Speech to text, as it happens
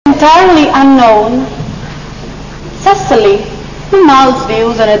entirely unknown. Cecily, whose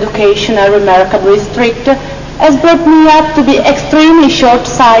views on education are remarkably strict, has brought me up to be extremely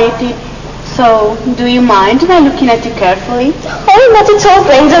short-sighted. So, do you mind my looking at you carefully? Oh, not at all,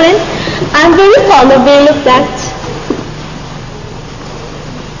 Gwendolyn. I'm very fond of being looked at.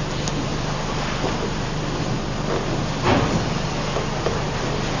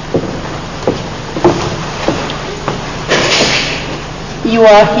 You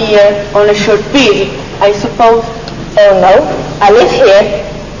are here on a short visit, I suppose. Oh, no. I live here.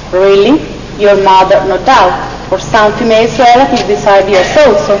 Really? Your mother, no doubt, or some female relative beside yours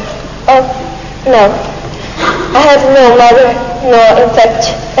also? Oh, no. I have no mother, nor, in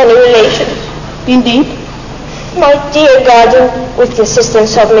fact, any relation. Indeed? My dear guardian, with the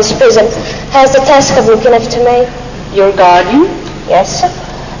assistance of Miss Prism, has the task of looking after me. Your guardian? Yes, sir.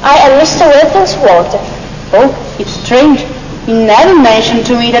 I am Mr. Wilkins Walter. Oh, it's strange. He never mentioned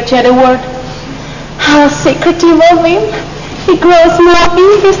to me that you had a word. How secretive of him. He grows more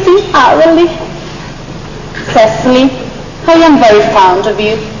interesting hourly. Cecily, I am very fond of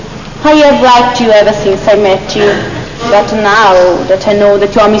you. I have liked you ever since I met you. But now that I know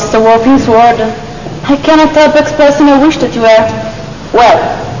that you are Mr. Worthing's warden, I cannot help expressing a wish that you were, well,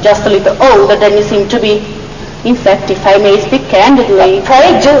 just a little older than you seem to be. In fact, if I may speak candidly...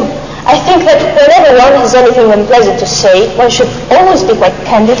 Pray do. I think that whenever one has anything unpleasant to say, one should always be quite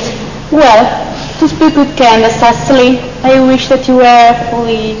candid. Well, to speak with candor, Cecily, I wish that you were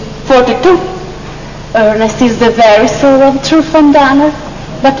fully 42. Ernest is the very soul of truth and honor,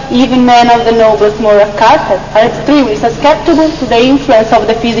 but even men of the noblest moral character are extremely susceptible to the influence of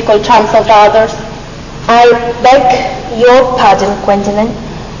the physical charms of others. I beg your pardon, Gwendolyn.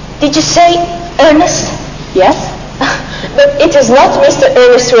 Did you say Ernest? Yes. But it is not Mr.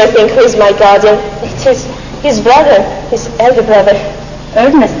 Ernest Worthing who is my guardian. It is his brother, his elder brother.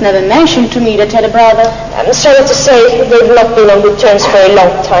 Ernest never mentioned to me that he had a brother. I'm sorry to say they've not been on good terms for a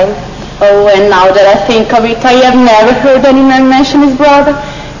long time. Oh, and now that I think of it, I have never heard any man mention his brother.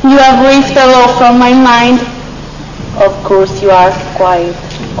 You have ripped a law from my mind. Of course, you are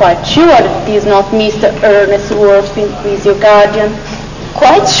quite sure that it is not Mr. Ernest Worthing who is your guardian.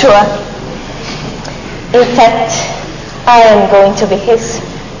 Quite sure. In fact, I am going to be his.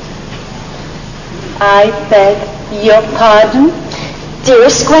 I beg your pardon?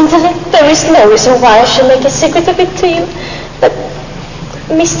 Dearest Gwendolyn, there is no reason why I should make a secret of it to you, but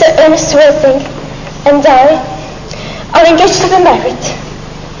Mr. Ernest Worthing and I are engaged to be married.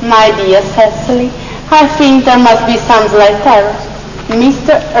 My dear Cecily, I think there must be some slight error.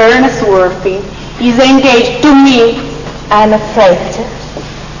 Mr. Ernest Worthing is engaged to me. I'm afraid.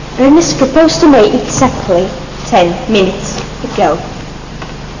 Ernest proposed to me exactly 10 minutes ago.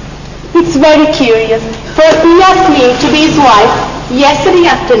 It's very curious, for he asked me to be his wife yesterday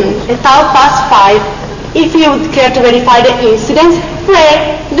afternoon at 5:30. If you would care to verify the incidents,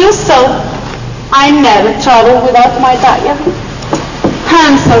 pray do so. I never travel without my diary.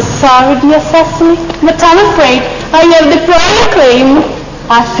 I'm so sorry, dear Cecily, but I'm afraid I have the prior claim.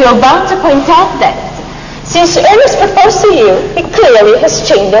 I feel bound to point out that, since Ernest proposed to you, he clearly has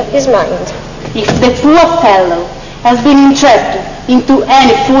changed his mind. If the poor fellow has been interested into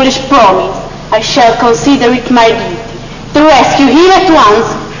any foolish promise, I shall consider it my duty to rescue him at once.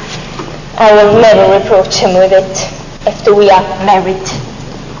 I will never reproach him with it after we are married.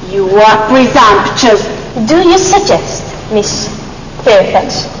 You are presumptuous. Do you suggest, Miss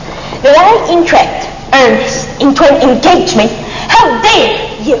Fairfax, that I entrapped Ernest into an engagement? How dare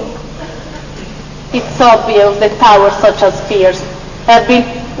you? It's obvious that powers such as fears have been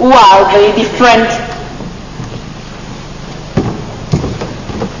wildly different.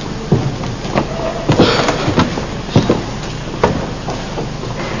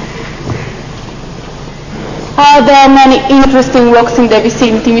 Are there many interesting walks in the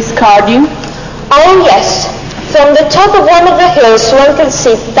vicinity, Miss Cardew? Oh, yes. From the top of one of the hills, one can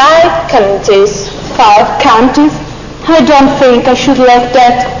see 5 counties. 5 counties? I don't think I should like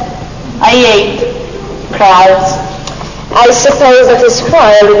that. I hate crowds. I suppose that is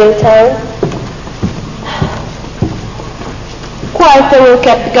why I live in town. Quite a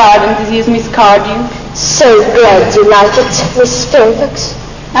well-kept garden, this is Miss Cardew. So glad you like it, Miss Fairfax.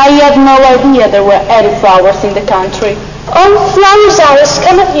 I had no idea there were any flowers in the country. Oh, flowers are as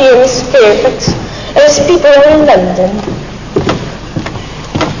common here, Miss Fairfax, as people are in London.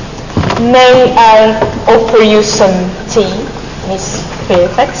 May I offer you some tea, Miss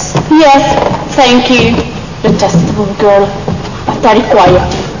Fairfax? Yes, thank you. Detestable girl, but very quiet.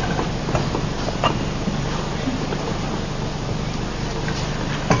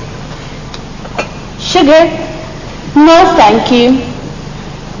 Sugar? No, thank you.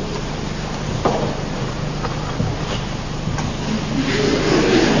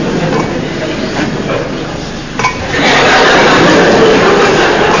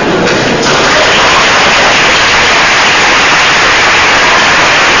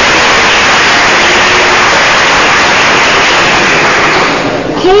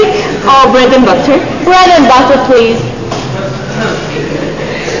 more bread and butter? Bread and butter, please.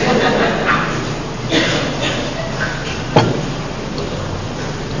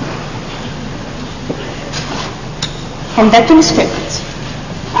 And that to Miss Fairfax.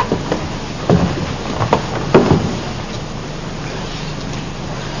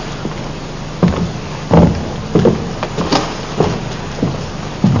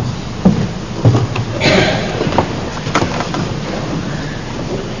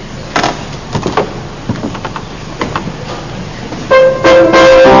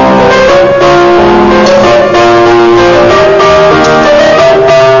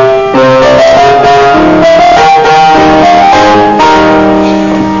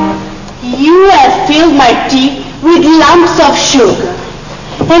 Sugar.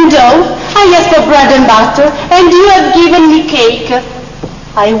 And though I asked for bread and butter, and you have given me cake,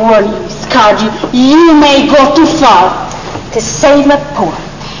 I warn you, Miss Cardew, you may go too far. To save a poor,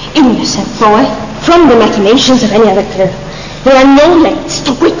 innocent boy from the machinations of any other girl, there are no lengths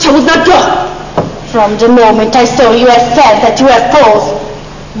to which I would not go. From the moment I saw you, I felt that you were false.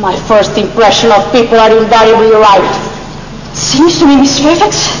 My first impression of people are invariably right. It seems to me, Miss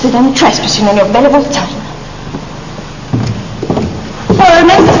Fairfax, that I'm trespassing on your valuable time.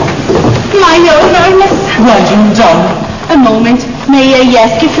 Ernest, my own Ernest. Gwendolen, darling. A moment. May I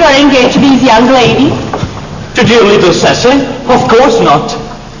ask if you are engaged to this young lady? To dear little Cecil? Of course not.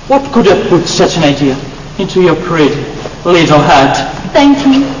 What could have put such an idea into your pretty little head? Thank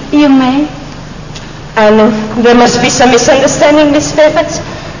you. You may. There must be some misunderstanding, Miss Fairfax.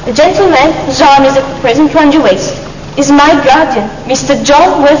 The gentleman, John, is at present round your waist, is my guardian, Mr.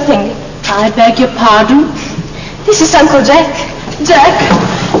 John Worthing. I beg your pardon? This is Uncle Jack. Jack?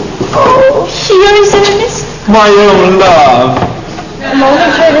 Oh, here is Ernest. My own love. A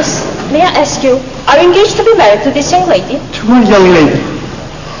moment, Ernest. May I ask you, are you engaged to be married to this young lady? To what young lady?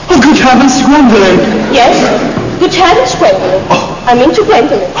 Oh, good heavens, Gwendolen. Yes. Good heavens, Gwendolen. Oh. I mean to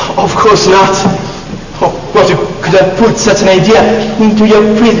Gwendolen. Of course not. Oh, what could have put such an idea into your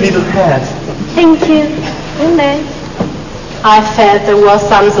pretty little head? Thank you. You may. I felt there was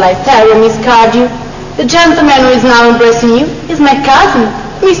some slight error, Miss Cardew. The gentleman who is now embracing you is my cousin,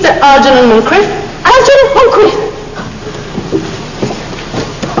 Mr. Algernon Moncrief. Algernon Moncrief!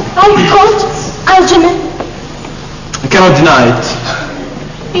 Are you called Algernon? I cannot deny it.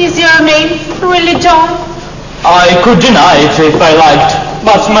 Is your name really John? I could deny it if I liked,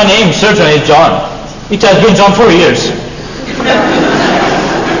 but my name certainly is John. It has been John for years.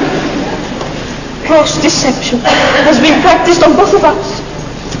 Gross deception has been practiced on both of us.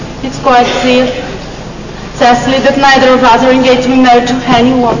 It's quite clear, Cecily, that neither of us are engaged to be married to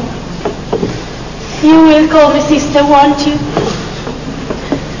anyone. You will call me sister, won't you?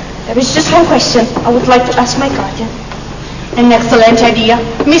 There is just one question I would like to ask my guardian. An excellent idea.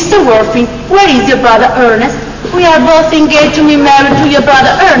 Mr. Worthing, where is your brother Ernest? We are both engaged to be married to your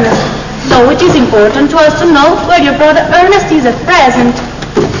brother Ernest, so it is important to us to know where your brother Ernest is at present.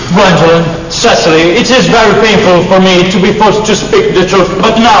 Gwendolen, Cecily, it is very painful for me to be forced to speak the truth,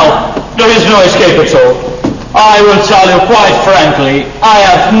 but now there is no escape at all. I will tell you quite frankly, I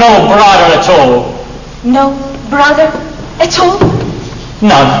have no brother at all. No brother at all?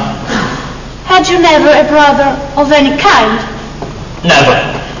 None. Had you never a brother of any kind? Never.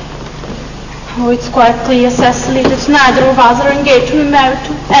 Oh, it's quite clear, Cecily, that neither of us are engaged to be married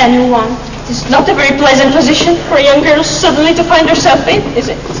to anyone. It is not a very pleasant position for a young girl suddenly to find herself in,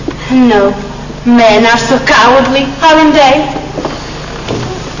 is it? No. Men are so cowardly, aren't they?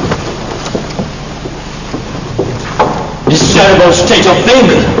 This terrible state of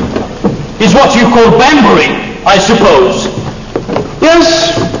things is what you call bambering, I suppose.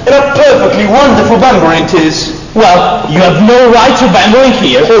 Yes, and a perfectly wonderful bambering it is. Well, you have no right to bambering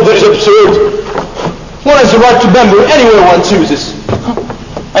here. Oh, that is absurd. One has the right to bamber anywhere one chooses.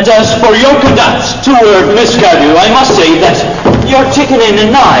 And as for your conduct toward Miss Cardew, I must say that you're taking in a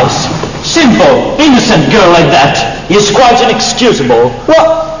nice, simple, innocent girl like that is quite inexcusable.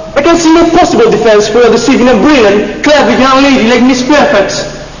 Well, I can see no possible defense for deceiving a brilliant, clever young lady like Miss Fairfax.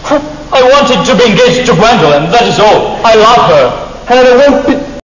 I wanted to be engaged to Gwendolen, that is all. I love her. And I won't